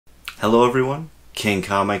Hello everyone, King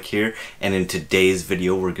Comic here, and in today's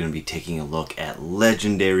video we're going to be taking a look at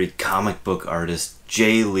legendary comic book artist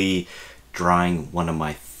Jae Lee drawing one of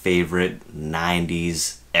my favorite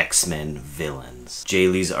 90s X-Men villains.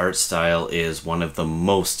 Jae Lee's art style is one of the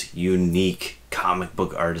most unique comic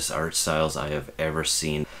book artist art styles I have ever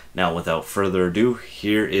seen. Now without further ado,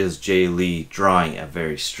 here is Jae Lee drawing a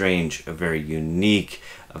very strange, a very unique,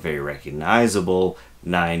 a very recognizable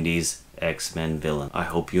 90s X-Men villain. I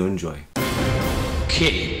hope you enjoy.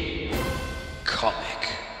 King Comic.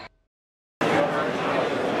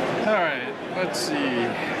 Alright, let's see.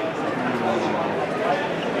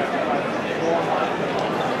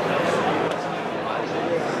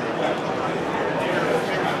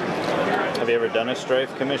 Have you ever done a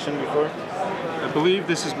Stryfe commission before? I believe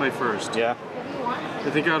this is my first. Yeah.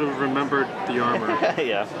 I think I would have remembered the armor.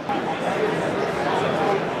 Yeah.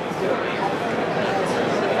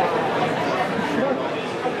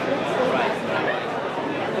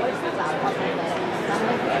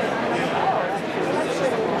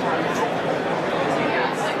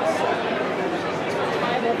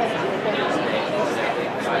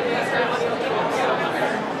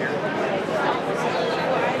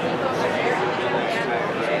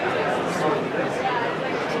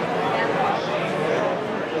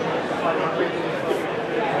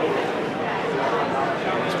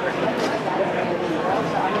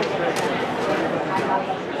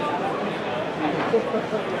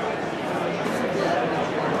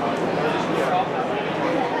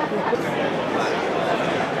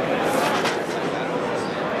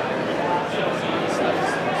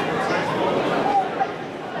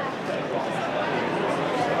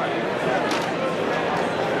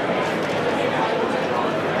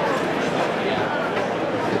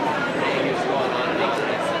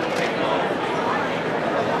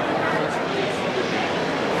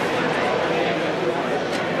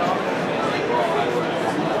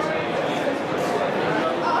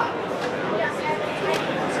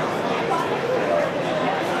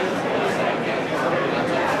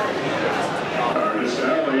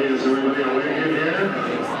 Is everybody awake in here?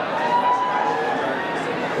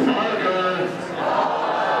 Marker!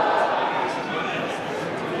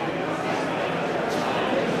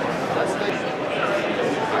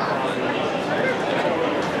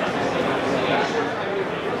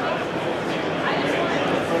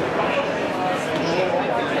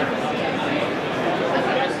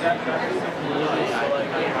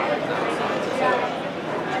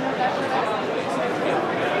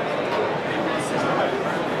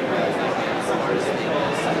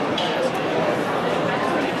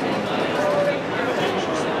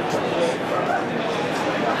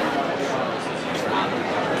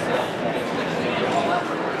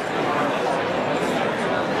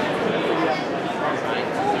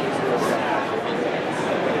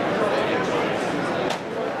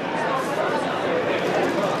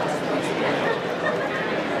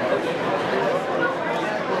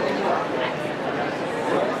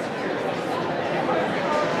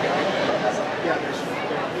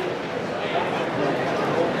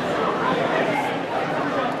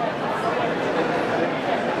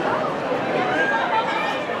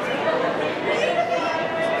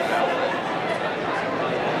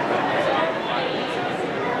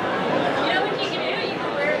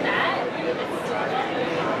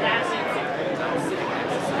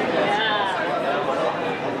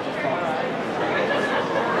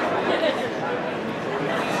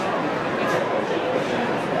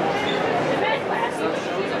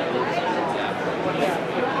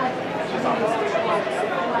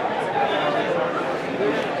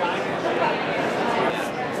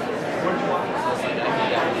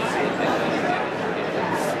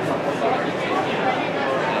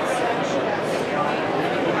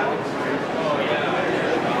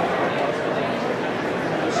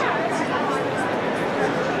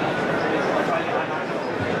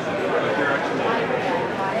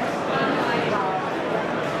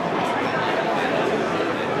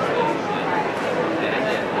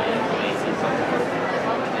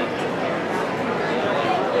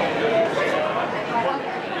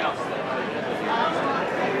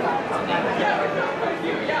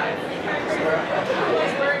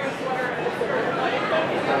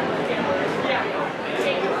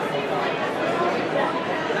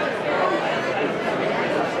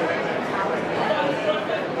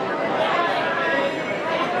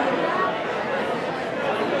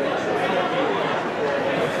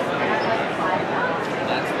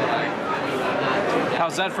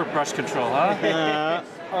 How's that for brush control, huh?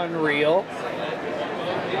 Unreal.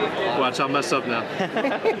 Watch, I'll mess up now.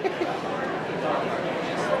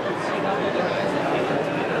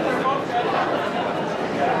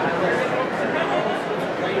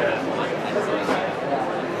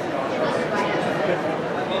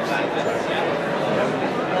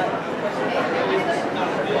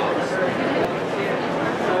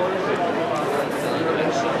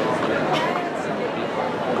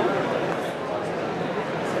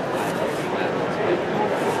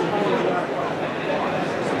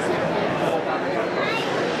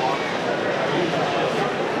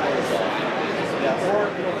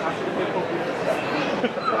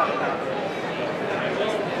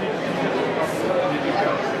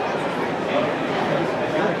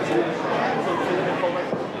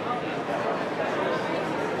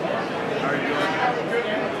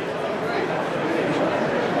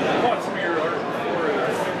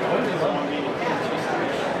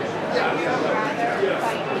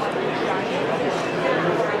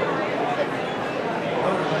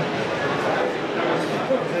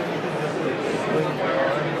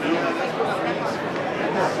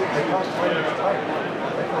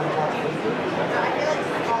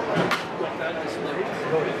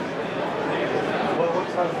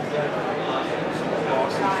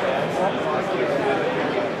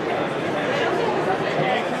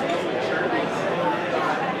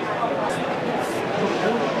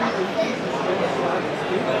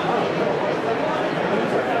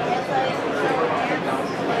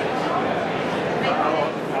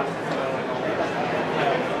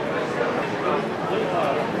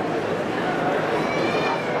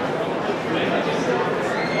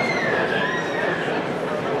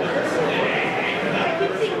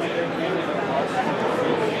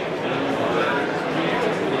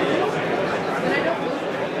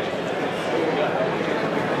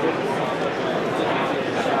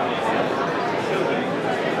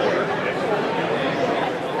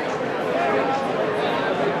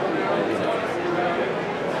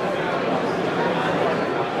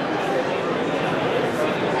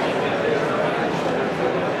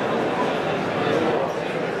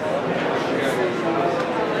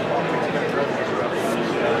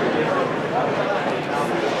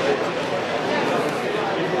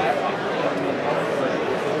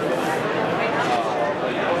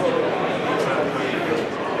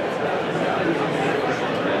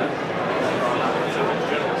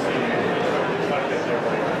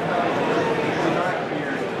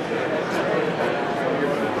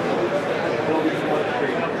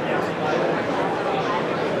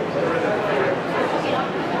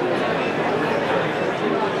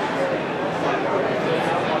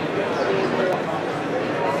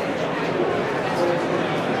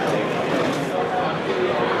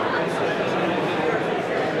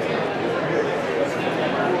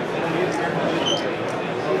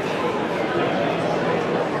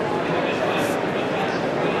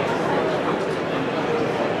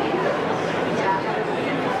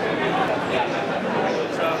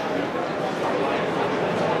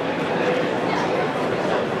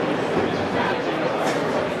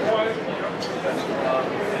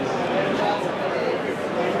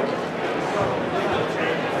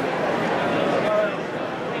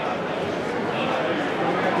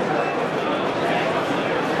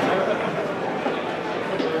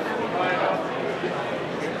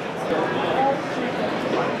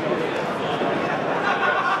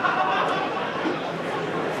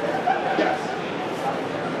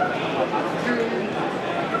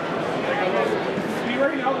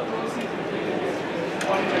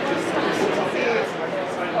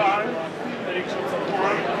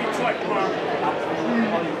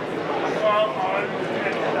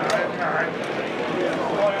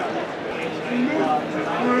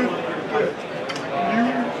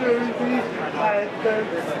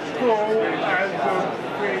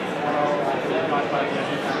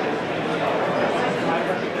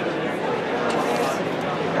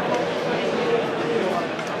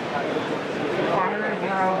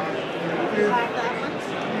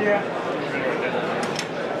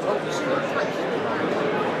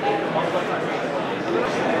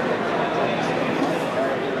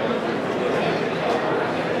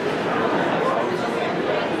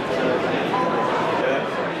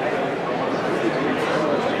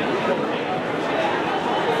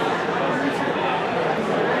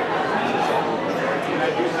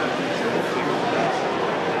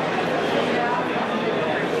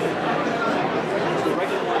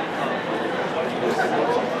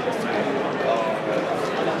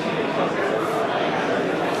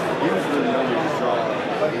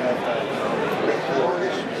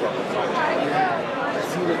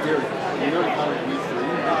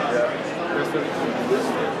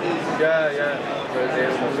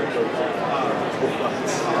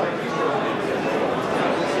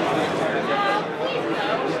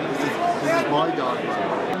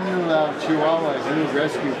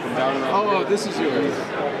 This is yours.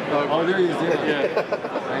 Oh, there he is.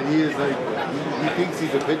 Yeah. And he is like, he thinks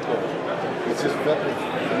he's a pit bull. It's just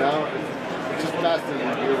now, it's just faster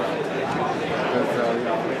than a deer rat.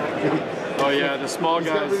 Oh yeah, the small He's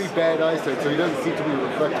guys. got really bad eyesight, so he doesn't see too many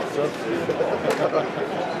reflective surfaces.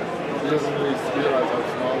 He doesn't really realize how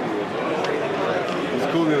small he is. He's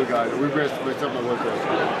Cool little guy. We rest myself and my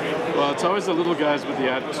wife. Well, it's always the little guys with the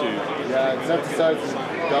attitude. Yeah, it's not the size of the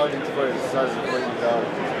dog, it's the size of the fighting dog.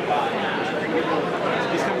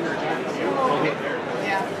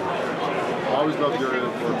 I always loved your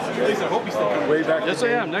uniforms. Way back Yes, I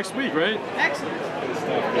am. Next week, right? Excellent.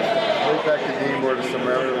 Way back in Dean where the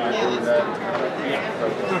Samaritan was doing that.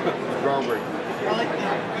 Groundbreaking. I like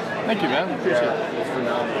that. Thank you, man. Appreciate it. Yeah, it's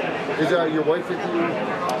phenomenal. Is your wife with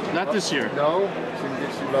you? Not this year. No?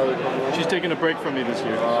 She'd rather come home? She's taking a break from me this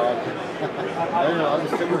year. I don't know, I'm in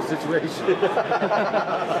a similar situation.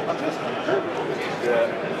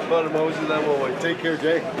 Yeah. About emotions, I'm always. Take care,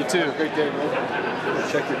 Jay. You too. Have a great day,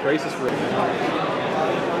 man. Check your prices for it.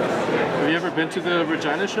 Have you ever been to the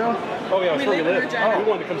Regina show? Oh yeah, We it's where we live in live. Regina. We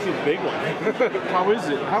wanted to come see the big one. How is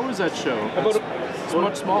it? How is that show? It's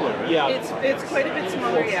much smaller, right? Yeah, It's quite a bit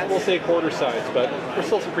smaller, yes. we'll say quarter size, but we're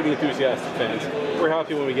still some pretty enthusiastic fans. We're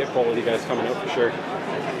happy when we get quality guys coming out for sure.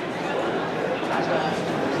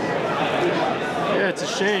 Yeah, it's a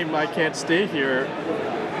shame I can't stay here,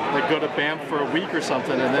 like go to Banff for a week or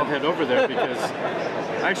something and then head over there because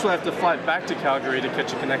I actually have to fly back to Calgary to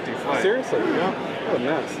catch a connecting flight. Seriously? Yeah. Oh,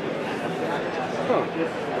 nice. Huh.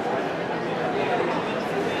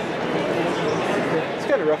 It's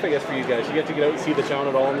kind of rough, I guess, for you guys. You get to get out and see the town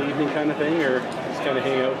at all in the evening kind of thing, or just kind of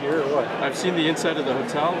hang out here, or what? I've seen the inside of the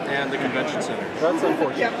hotel and the convention center. That's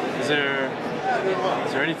unfortunate. Is there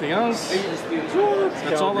anything else?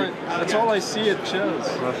 That's all I see at shows.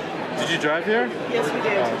 Did you drive here? Yes, we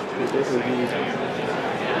did. It is indeed.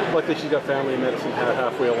 Luckily, she's got family in medicine kind of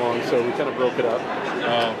halfway along, so we kind of broke it up.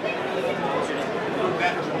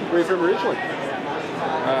 Where are you from originally?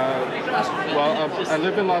 Well, I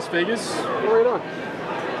live in Las Vegas. Oh, right on.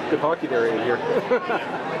 Good hockey area here.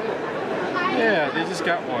 Yeah, they just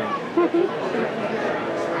got one.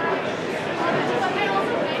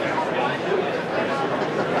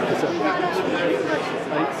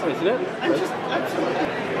 Nice, isn't it?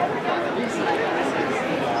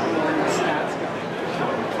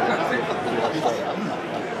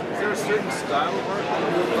 Is there a certain style of art?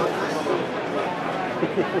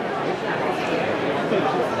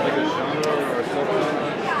 Like a genre or a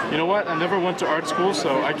subgenre? You know what? I never went to art school,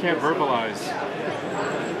 so I can't verbalize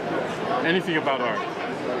anything about art.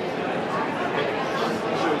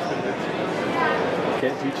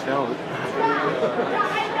 Can't teach talent.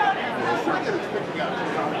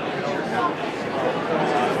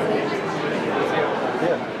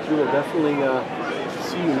 Yeah, we will definitely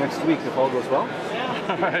see you next week if all goes well.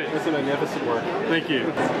 All right. That's a magnificent work. Thank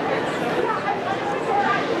you.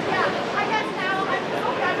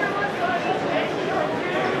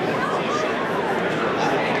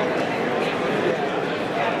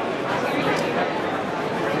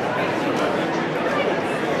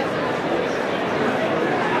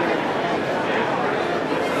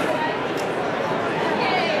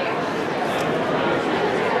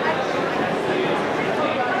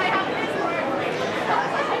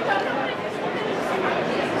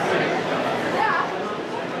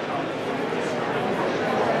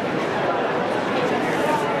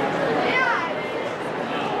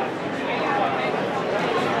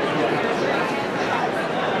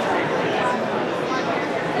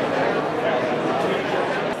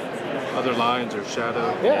 Other lines or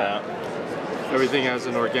shadow. Yeah. Everything has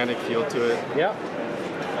an organic feel to it. Yeah.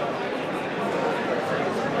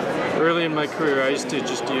 Early in my career, I used to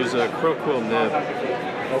just use a crow quill nib.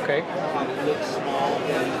 Okay.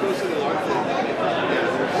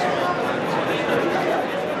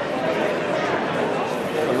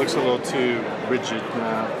 It looks a little too rigid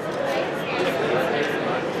now.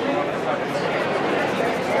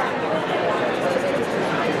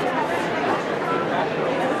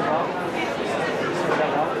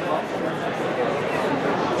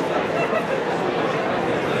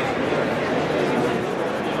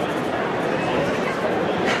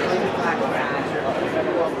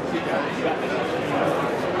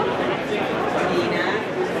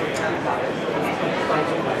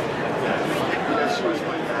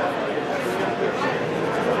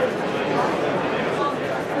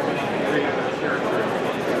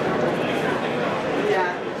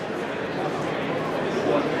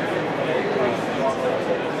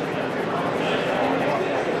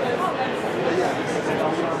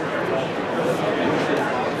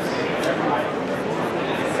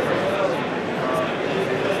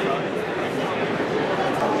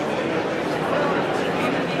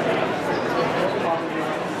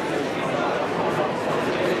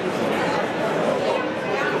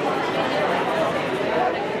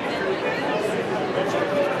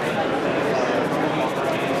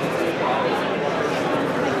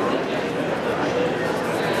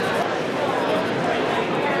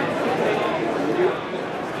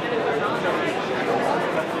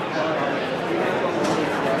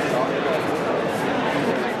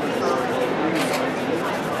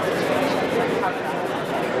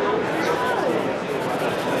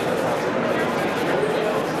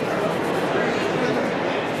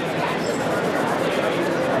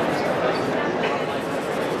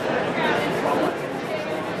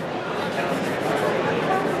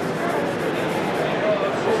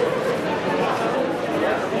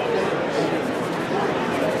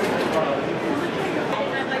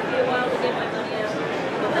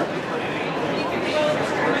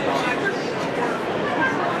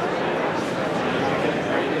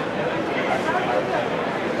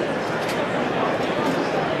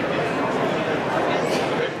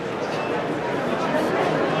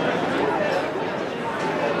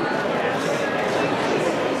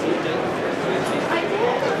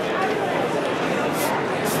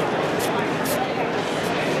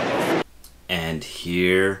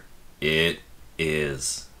 here it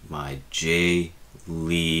is, my Jae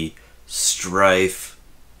Lee Stryfe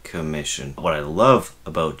commission. What I love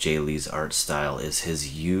about Jae Lee's art style is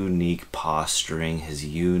his unique posturing, his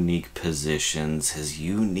unique positions, his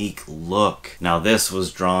unique look. Now this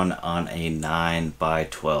was drawn on a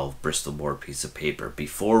 9x12 Bristol board piece of paper.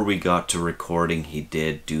 Before we got to recording, he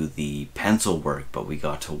did do the pencil work, but we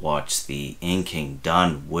got to watch the inking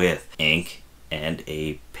done with ink and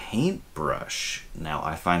a paintbrush. Now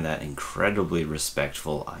I find that incredibly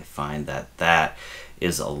respectful. I find that that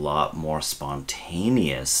is a lot more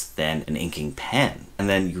spontaneous than an inking pen. And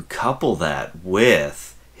then you couple that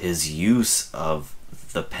with his use of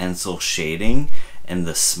the pencil shading and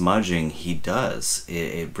the smudging he does.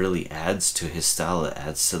 It really adds to his style. It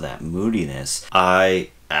adds to that moodiness.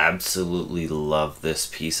 I absolutely love this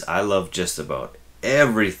piece. I love just about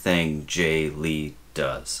everything Jae Lee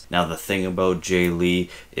does. Now the thing about Jae Lee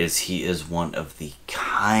is he is one of the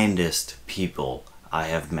kindest people I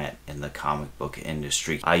have met in the comic book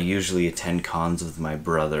industry. I usually attend cons with my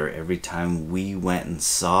brother. Every time we went and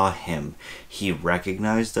saw him, he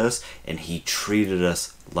recognized us and he treated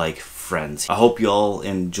us like friends. I hope you all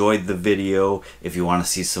enjoyed the video. If you want to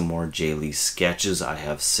see some more Jae Lee sketches, I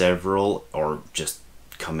have several, or just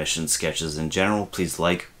commissioned sketches in general. Please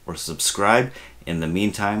like or subscribe. In the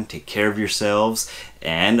meantime, take care of yourselves,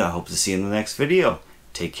 and I hope to see you in the next video.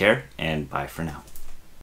 Take care, and bye for now.